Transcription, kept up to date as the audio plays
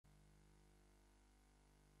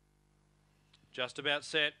Just about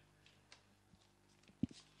set.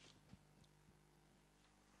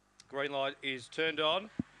 Green light is turned on.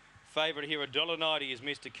 Favourite here, $1.90 is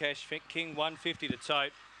Mr. Cash King, 150 to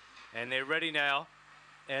tote. And they're ready now.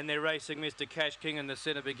 And they're racing Mr. Cash King in the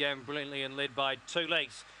centre, began brilliantly and led by 2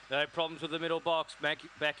 lengths. No problems with the middle box.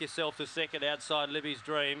 Back yourself to second outside Libby's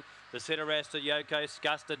Dream. The centre Aston Yoko,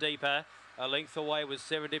 Scuster deeper. A length away was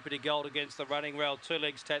Serendipity Gold against the running rail. 2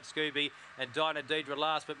 legs, Tat Scooby and Dinah Deidre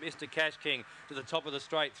last, but Mr. Cash King to the top of the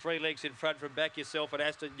straight. 3 legs in front from Back Yourself and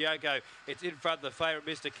Aston Yoko. It's in front of the favourite,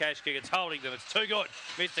 Mr. Cash King. It's holding them. It's too good.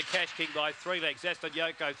 Mr. Cash King by 3 legs. Aston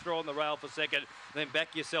Yoko through on the rail for second. Then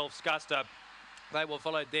Back Yourself, Scuster. They were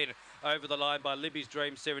followed then over the line by Libby's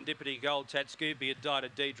Dream, Serendipity Gold, Tat Scooby and Dinah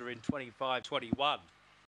Deidre in 25-21.